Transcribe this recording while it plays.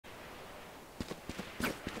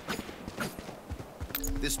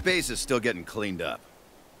This base is still getting cleaned up.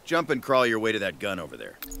 Jump and crawl your way to that gun over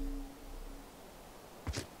there.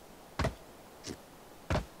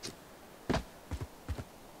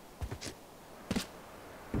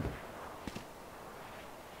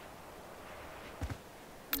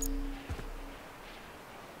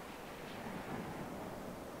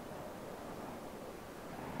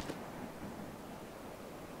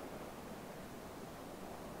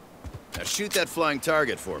 Now shoot that flying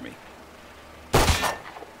target for me.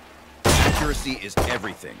 Accuracy is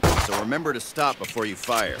everything, so remember to stop before you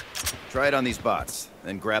fire. Try it on these bots,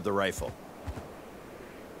 then grab the rifle.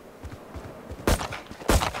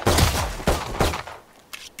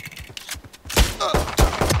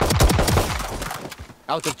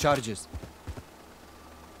 Out of charges.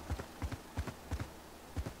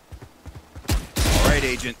 All right,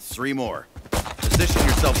 Agent, 3 more. Position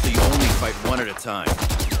yourself so you only fight one at a time.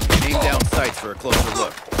 Aim down sights for a closer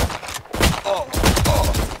look.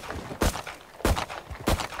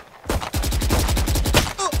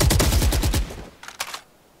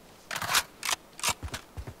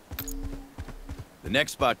 The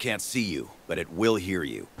next bot can't see you, but it will hear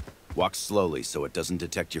you. Walk slowly so it doesn't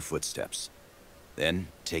detect your footsteps. Then,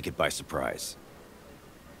 take it by surprise.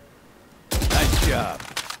 Nice job.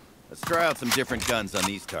 Let's try out some different guns on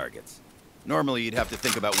these targets. Normally, you'd have to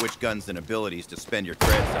think about which guns and abilities to spend your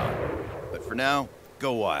creds on. But for now,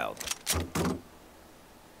 go wild.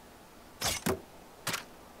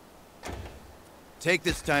 Take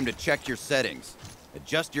this time to check your settings.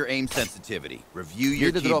 Adjust your aim sensitivity. Review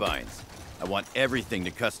your keybinds. I want everything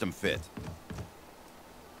to custom fit.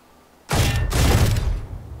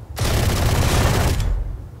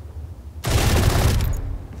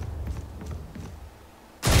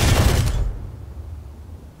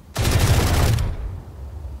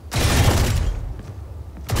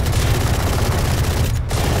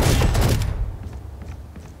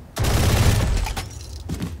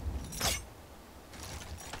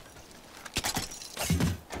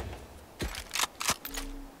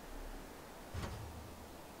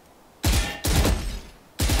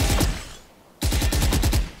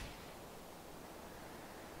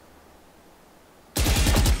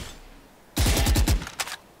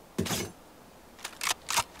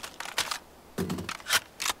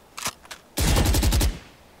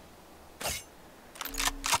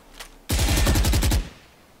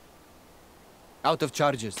 Out of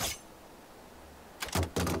charges.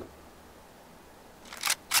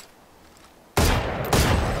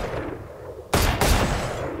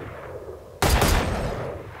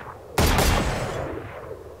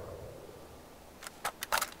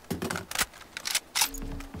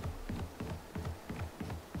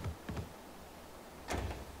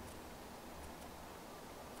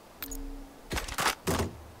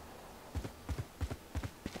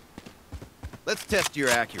 Let's test your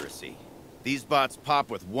accuracy. These bots pop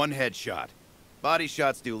with one headshot. Body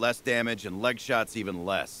shots do less damage and leg shots even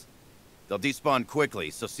less. They'll despawn quickly,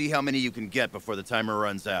 so see how many you can get before the timer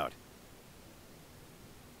runs out.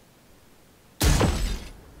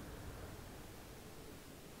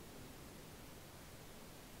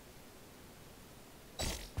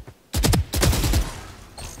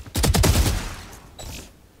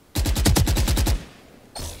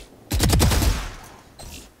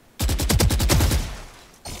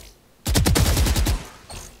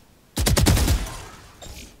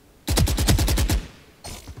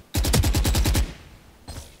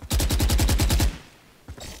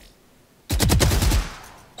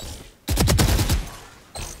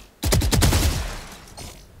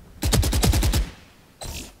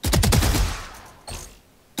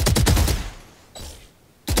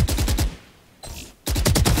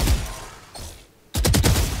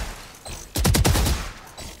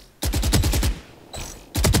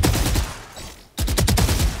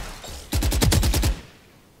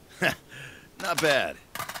 Not bad.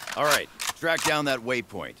 All right, track down that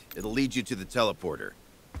waypoint. It'll lead you to the teleporter.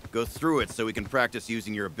 Go through it so we can practice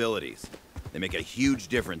using your abilities. They make a huge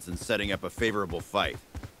difference in setting up a favorable fight.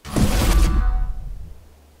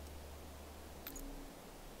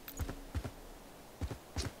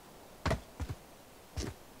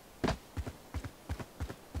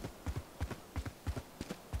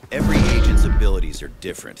 Every agent's abilities are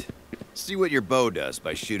different. See what your bow does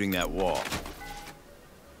by shooting that wall.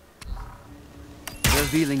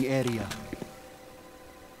 Revealing area.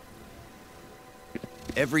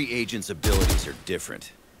 Every agent's abilities are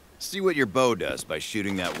different. See what your bow does by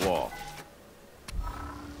shooting that wall.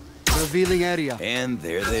 Revealing area. And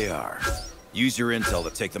there they are. Use your intel to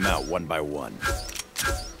take them out one by one.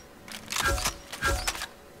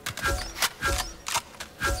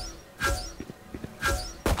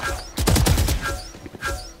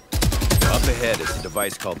 ahead is a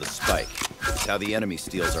device called the spike. It's how the enemy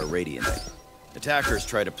steals our radionite. Attackers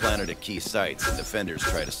try to plant it at key sites, and defenders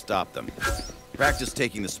try to stop them. Practice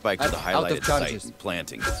taking the spike to the highlighted site and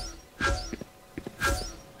planting it.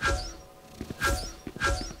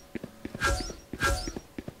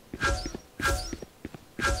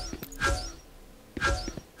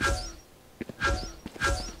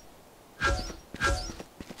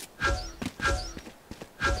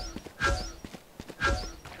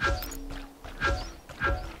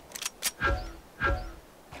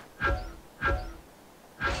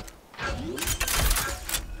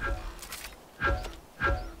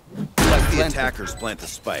 The attackers plant the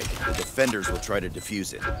spike. The defenders will try to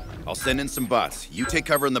defuse it. I'll send in some bots. You take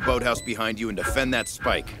cover in the boathouse behind you and defend that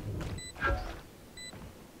spike.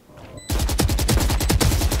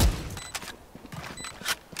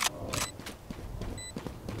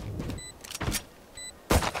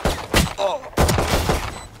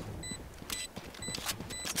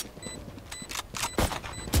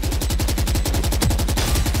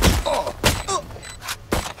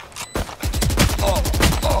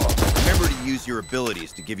 Use your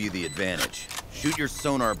abilities to give you the advantage. Shoot your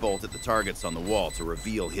sonar bolt at the targets on the wall to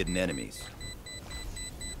reveal hidden enemies.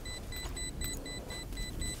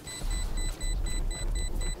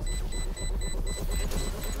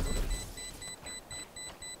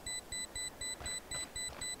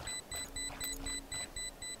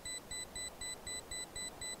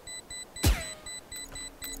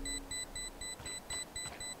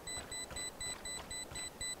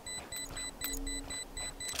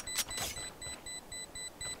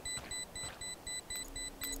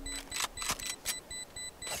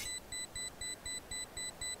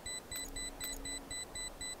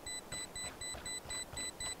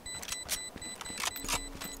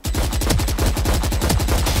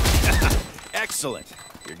 Excellent.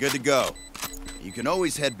 You're good to go. You can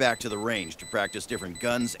always head back to the range to practice different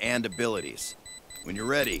guns and abilities. When you're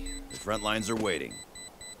ready, the front lines are waiting.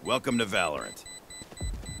 Welcome to Valorant.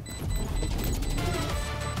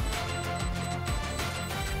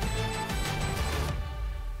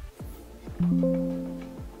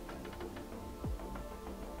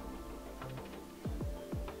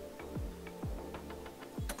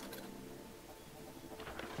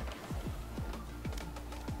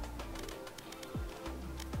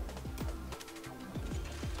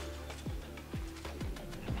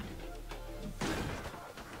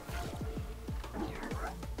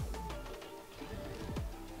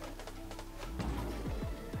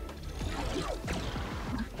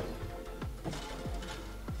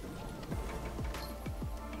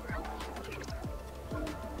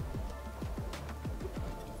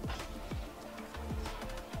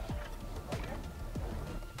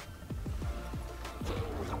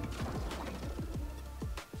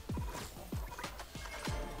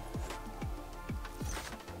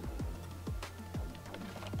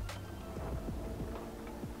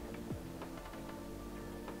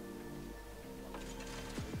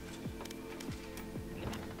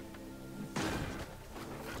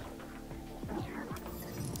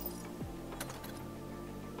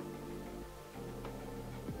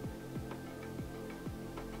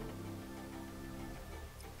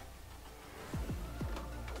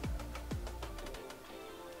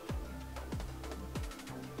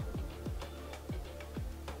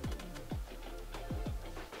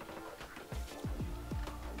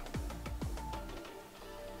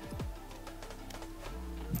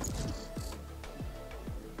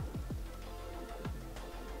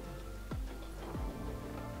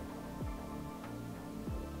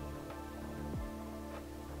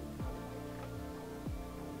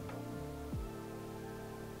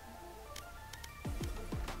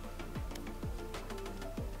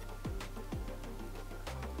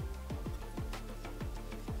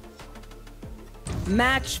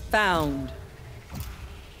 Match found.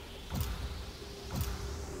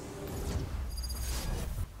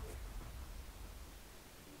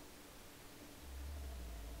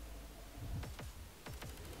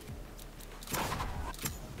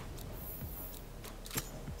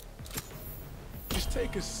 Just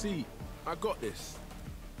take a seat. I got this.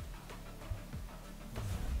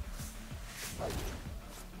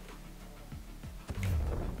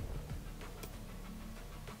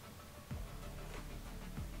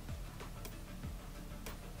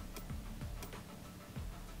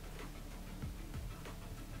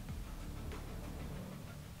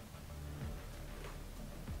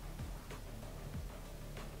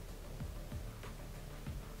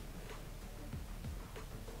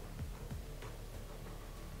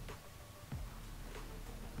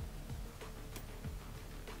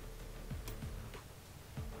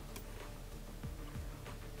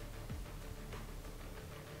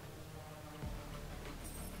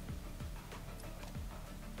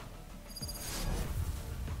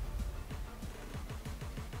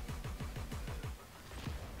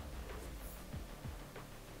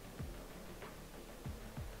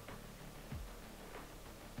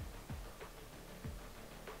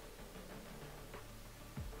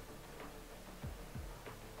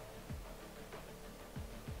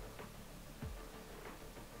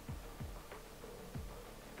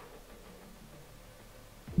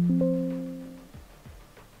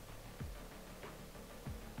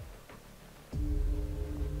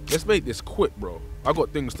 Let's make this quick, bro. I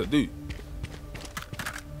got things to do.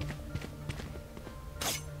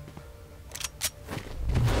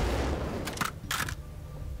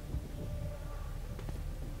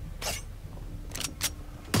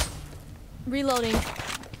 Reloading.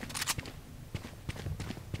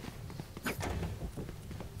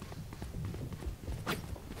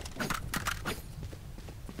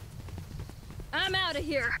 I'm out of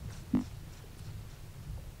here.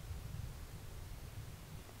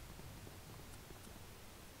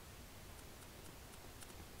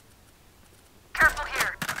 Careful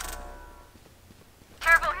here.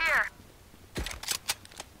 Careful here.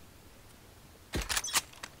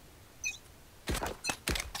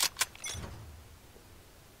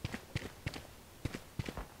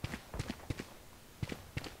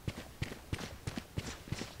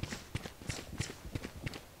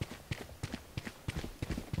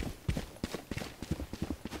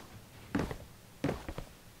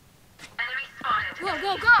 Enemy spotted. Go,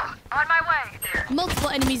 go, go! On my way. Multiple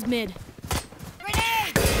enemies mid.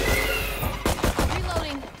 Grenade!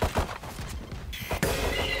 Reloading.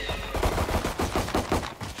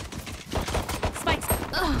 Spikes.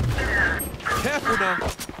 Ugh. Careful now.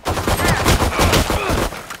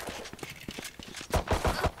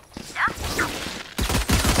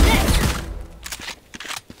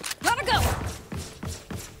 Gotta go.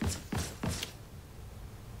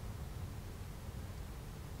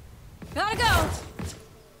 Gotta go.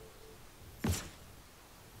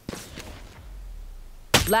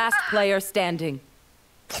 Last player standing.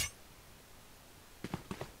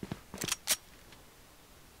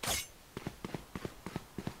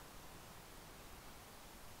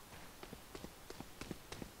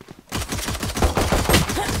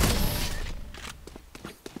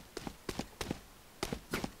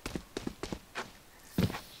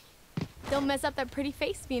 Don't mess up that pretty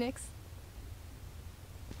face, Phoenix.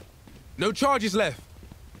 No charges left.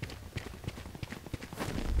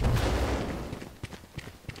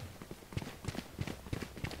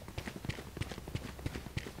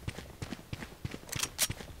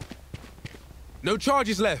 No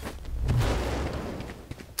charges left.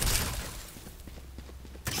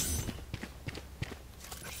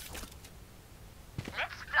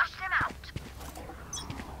 Let's flush them out.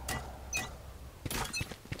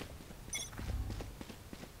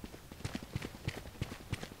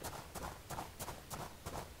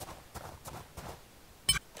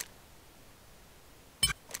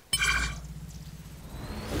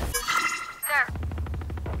 There.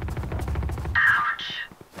 Ouch.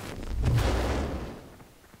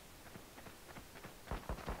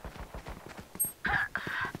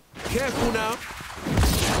 Careful now.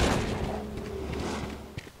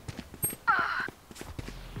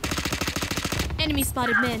 Enemy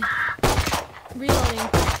spotted mid. Reloading.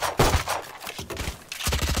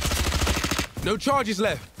 No charges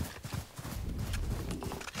left.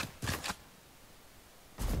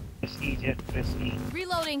 Press E, Jet, press E.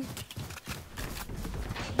 Reloading.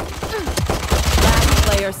 Last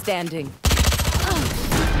player standing.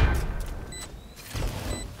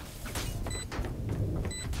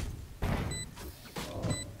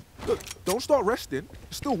 Look, don't start resting.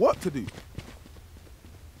 There's still work to do.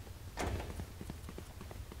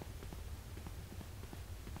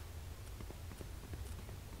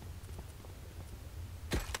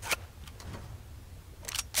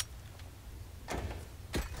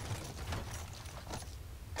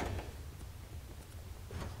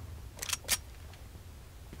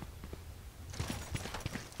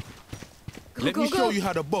 Let me show you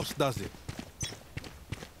how the boss does it.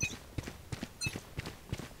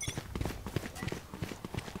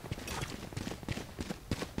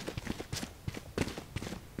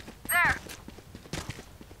 There.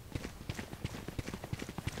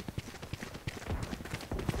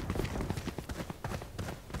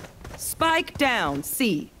 Spike down,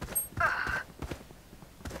 C.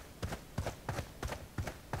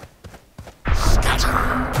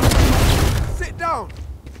 Sit down.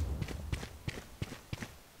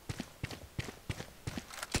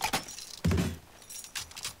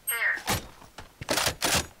 Here.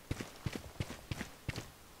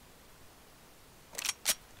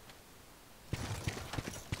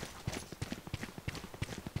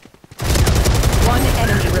 One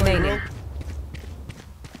enemy remaining.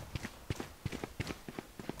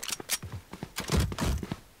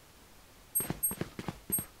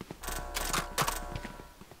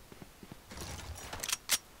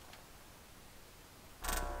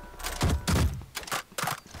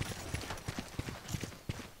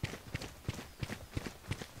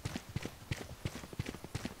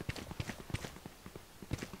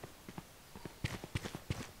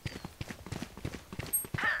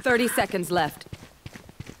 30 seconds left.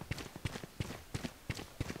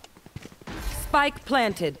 Spike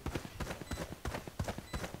planted.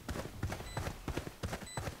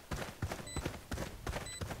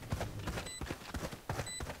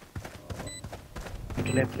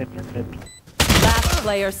 Left. Last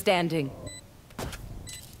player standing.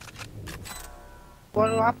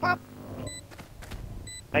 Well, up.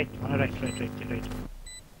 Right, on the right.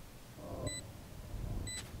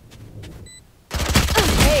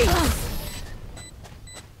 Hey!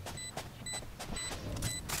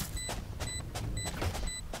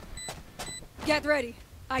 Get ready.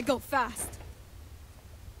 I go fast.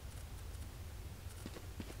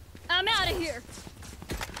 I'm out of here.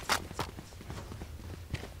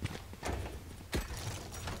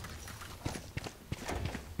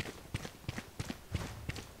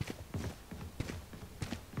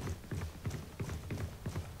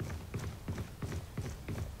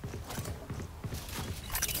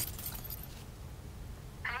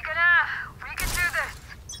 We can do this.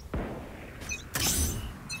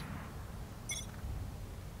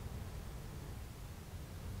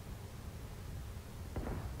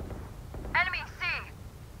 Enemy C.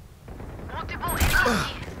 Multiple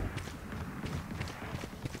enemy.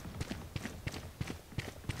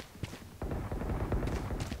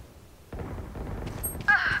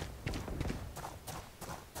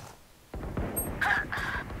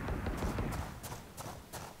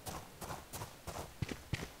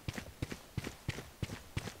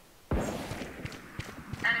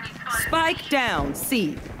 Spike down,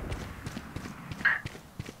 C.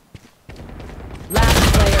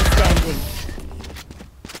 Last player standing.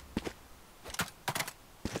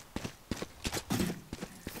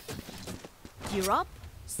 Gear up.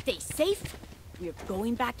 Stay safe. We're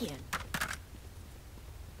going back in.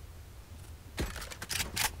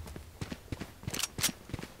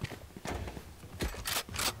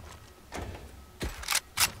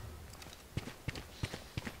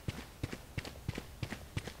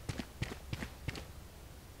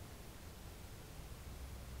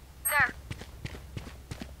 There.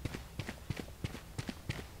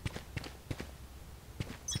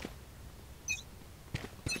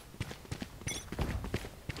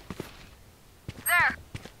 There.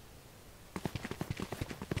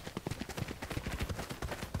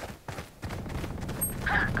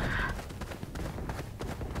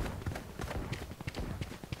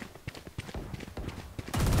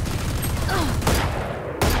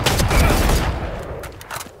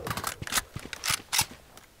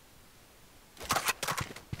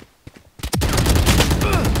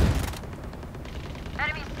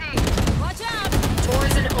 Enemy C. Watch out!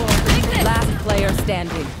 Towards an orb. Last player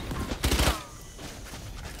standing.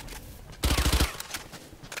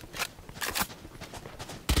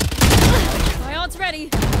 My ult's ready.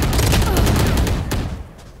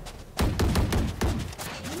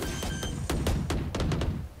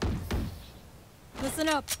 Listen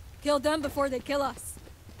up. Kill them before they kill us.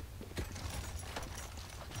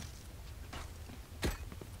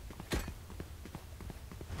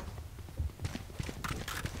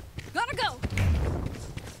 Gotta go!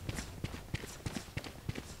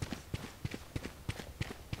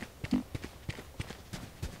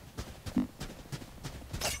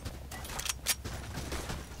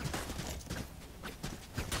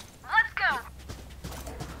 Let's go.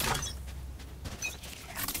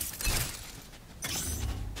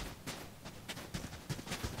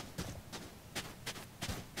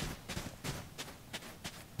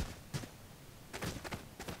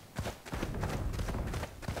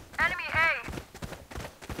 Enemy A.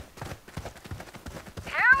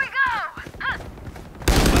 Here we go. Huh.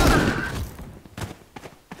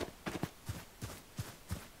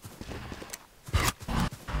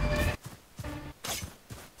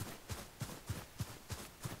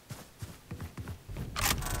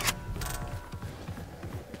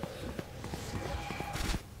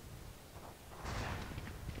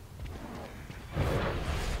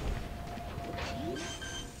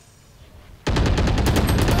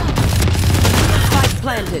 Spike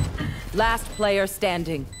planted. Last player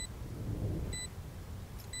standing.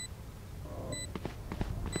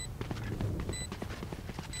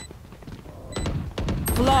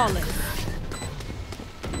 Flawless.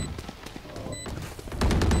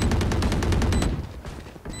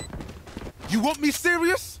 You want me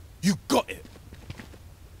serious? You got it.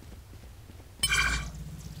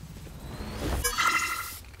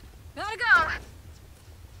 Gotta go!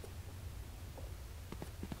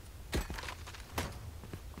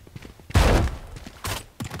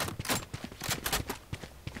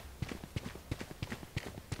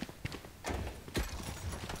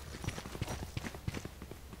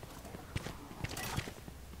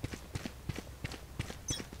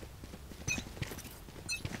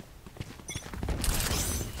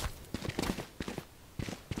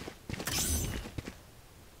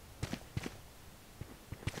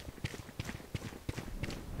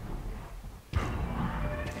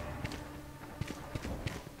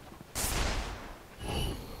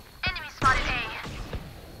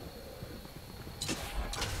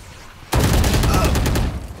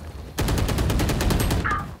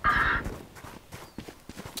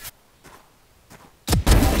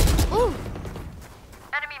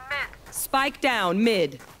 Enemy mid. Spike down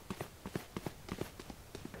mid.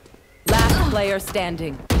 Last player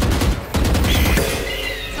standing.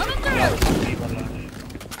 Coming through!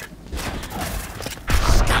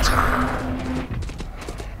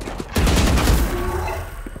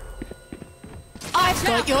 I've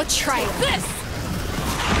got your trail. This!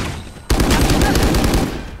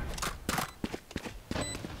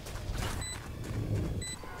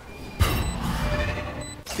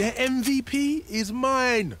 Their MVP is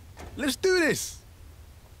mine. Let's do this.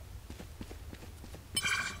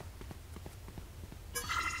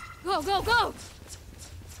 Go, go, go!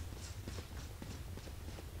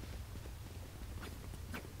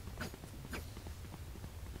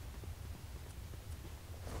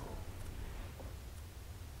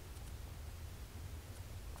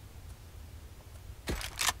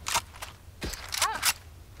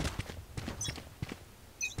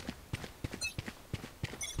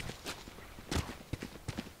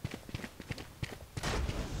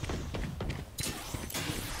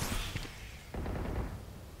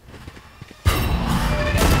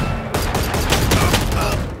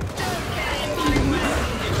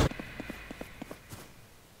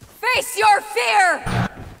 Face your fear!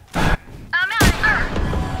 I'm out of here.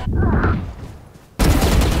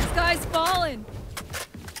 This guy's falling!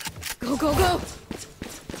 Go, go, go!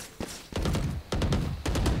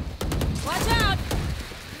 Watch out!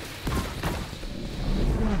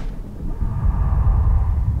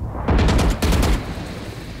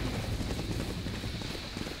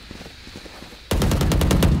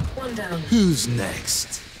 One down. Who's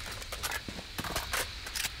next?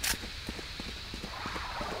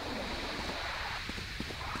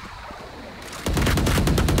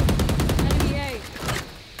 Enemy A.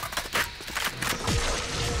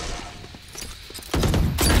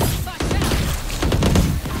 Watch out!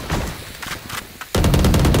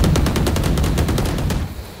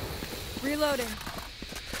 Reloading.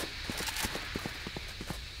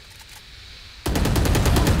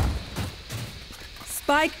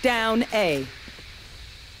 Spike down A.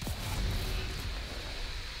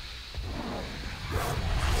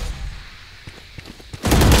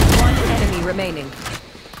 One enemy remaining.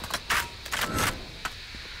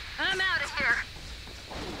 I'm out of here.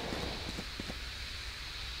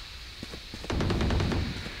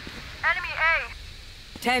 Enemy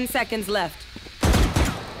A. 10 seconds left.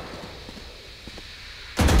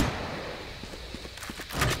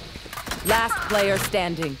 Last player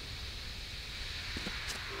standing.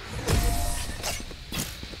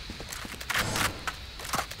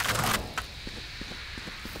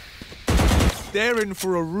 They're in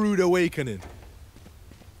for a rude awakening.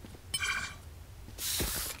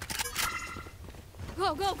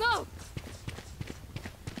 Go, go, go!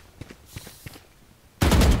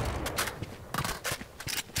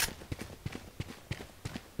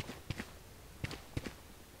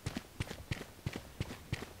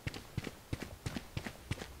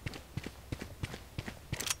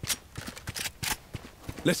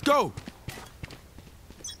 Let's go.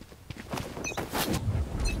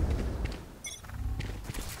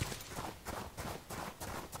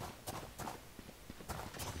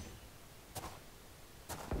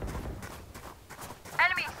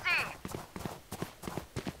 Enemy C.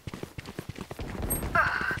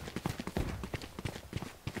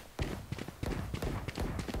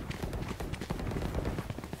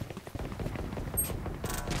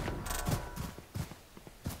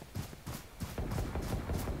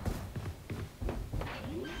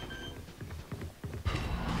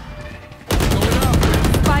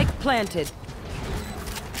 Spike planted.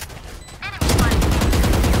 Enemy one.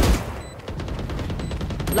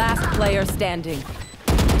 Last player standing.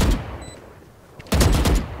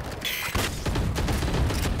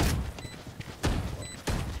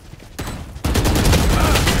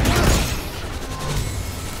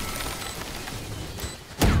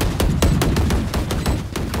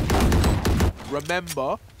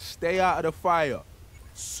 Remember, stay out of the fire.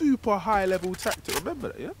 Super high level tactic. Remember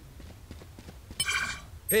that, yeah?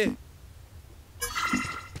 Here.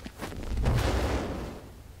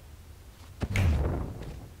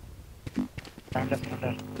 Under.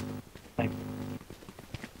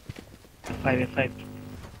 5. 5.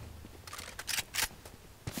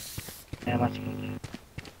 Yeah, much good.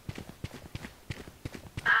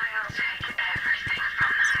 I'll take everything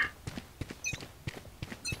from them.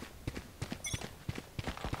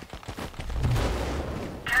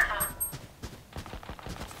 Careful.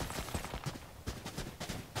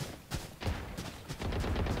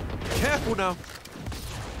 Careful now.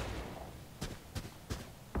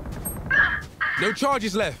 No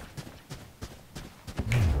charges left.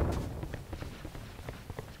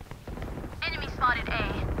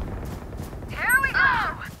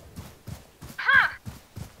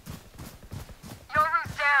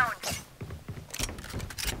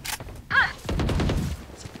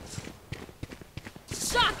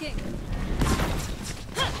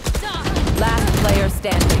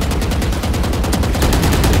 standing.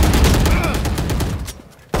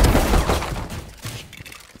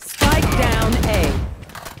 Spike down A.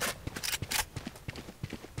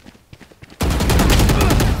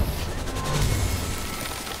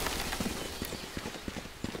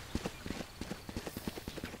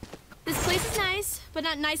 This place is nice, but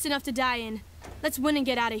not nice enough to die in. Let's win and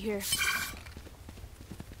get out of here.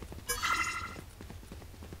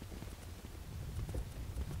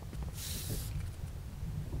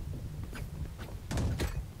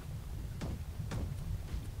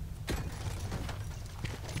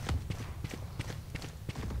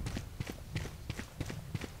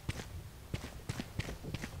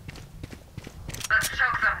 Let's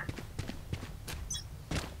choke them.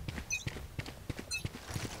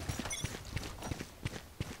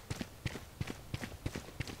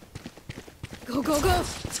 Go, go, go!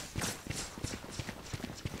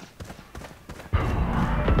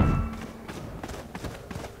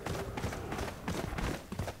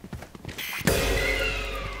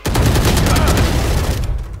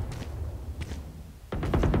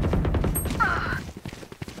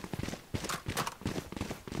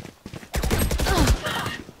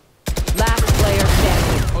 Last player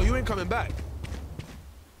standing. Oh, you ain't coming back.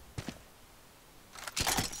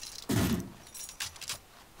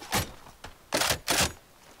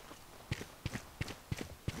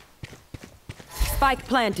 Spike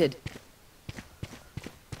planted.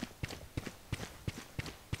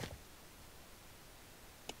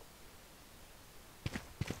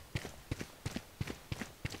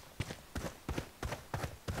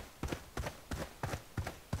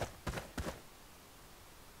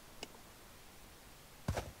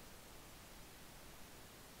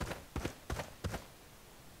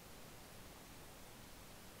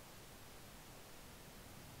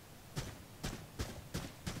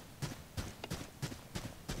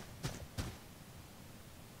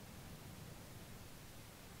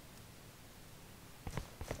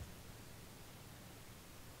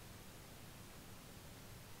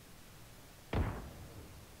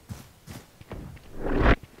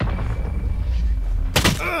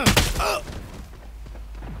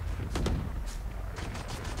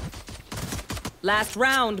 Last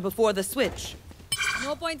round before the switch.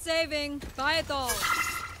 No point saving. Buy it all.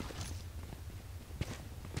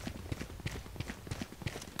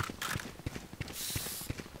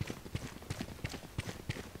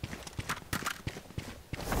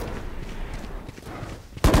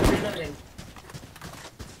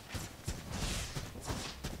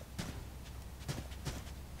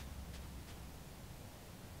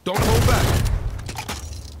 Don't hold back.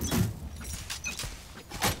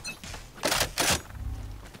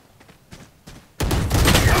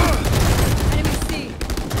 Enemy C.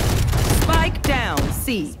 Spike down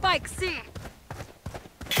C. Spike C.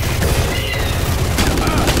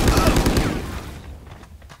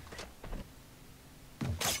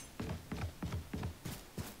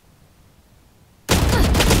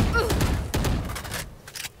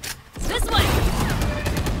 This way.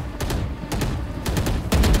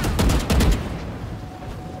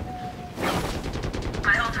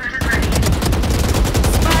 My ultimate is ready.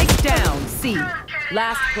 Spike down C.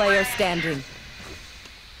 Last player standing.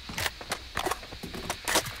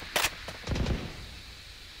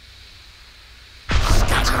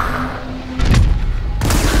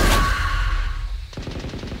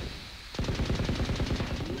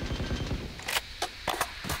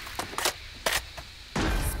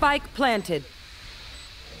 Spike planted.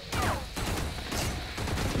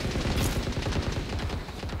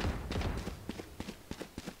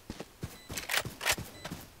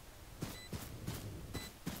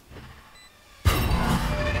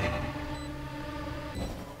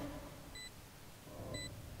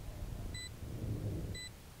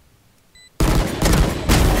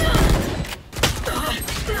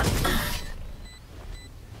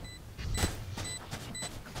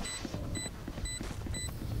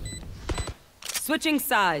 Switching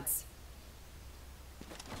sides.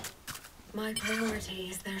 My priority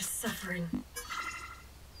is their suffering.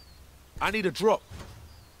 I need a drop.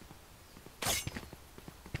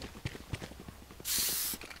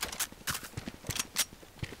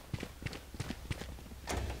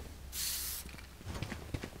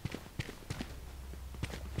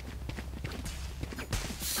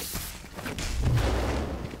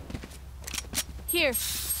 Here.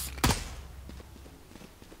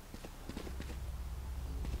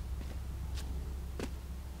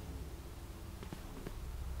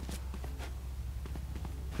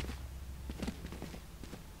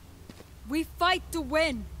 We fight to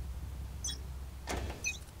win.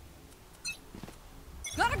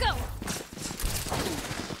 Gotta go.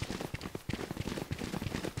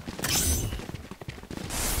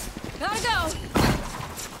 Gotta go.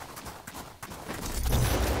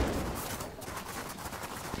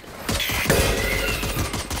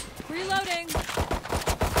 Reloading.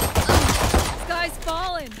 Sky's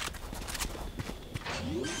falling.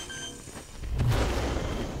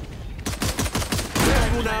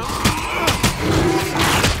 Careful now.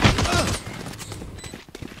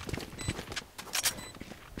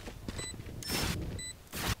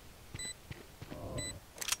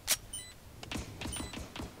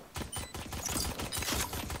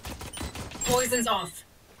 Poison's off.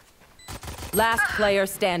 Last player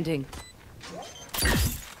standing.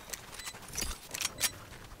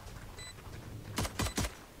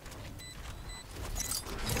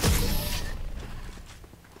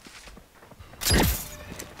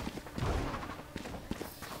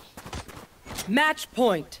 Match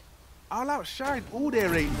point. I'll outshine all their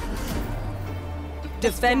ratings.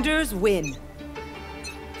 Defenders win.